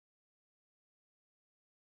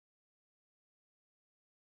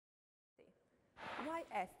Why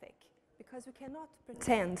ethic? Because we cannot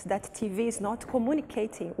pretend that TV is not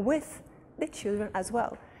communicating with the children as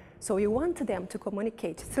well. So you want them to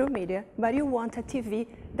communicate through media, but you want a TV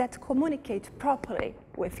that communicates properly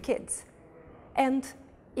with kids. And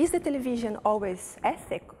is the television always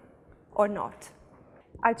ethical or not?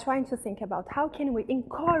 I'm trying to think about how can we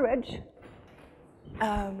encourage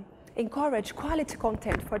quality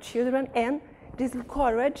content for children and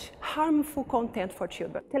discourage harmful content for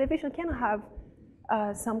children. Television can have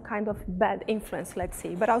some kind of bad influence, let's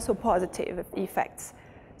say, but also positive effects.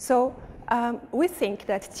 So we think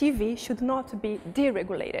that TV should not be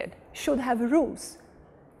deregulated, should have rules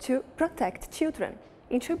to protect children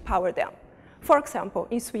and to empower them. For example,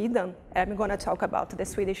 in Sweden, I'm going to talk about the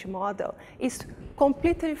Swedish model, it's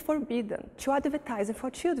completely forbidden to advertise for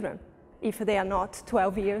children if they are not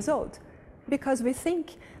 12 years old. Because we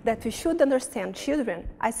think that we should understand children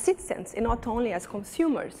as citizens and not only as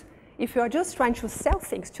consumers. If you are just trying to sell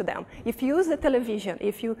things to them, if you use the television,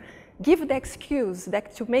 if you give the excuse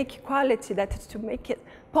that to make quality, that to make it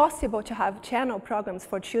possible to have channel programs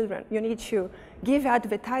for children, you need to give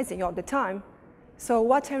advertising all the time. So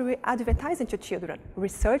what are we advertising to children?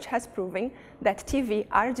 Research has proven that TV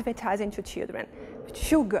are advertising to children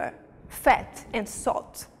sugar, fat, and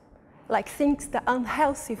salt, like things that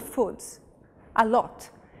unhealthy foods a lot,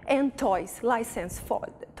 and toys, licensed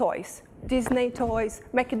toys, Disney toys,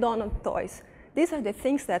 McDonald's toys. These are the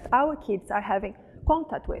things that our kids are having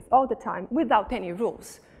contact with all the time without any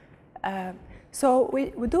rules. So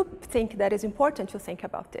we do think that it's important to think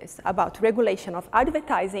about this, about regulation of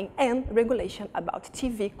advertising and regulation about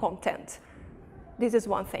TV content. This is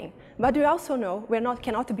one thing. But we also know we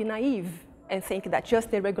cannot be naive and think that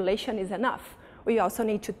just the regulation is enough. We also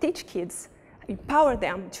need to teach kids, empower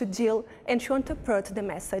them to deal and to interpret the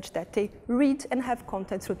message that they read and have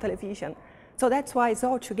content through television. So that's why it's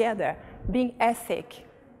all together, being ethic,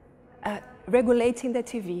 regulating the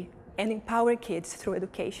TV, and empower kids through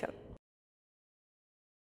education.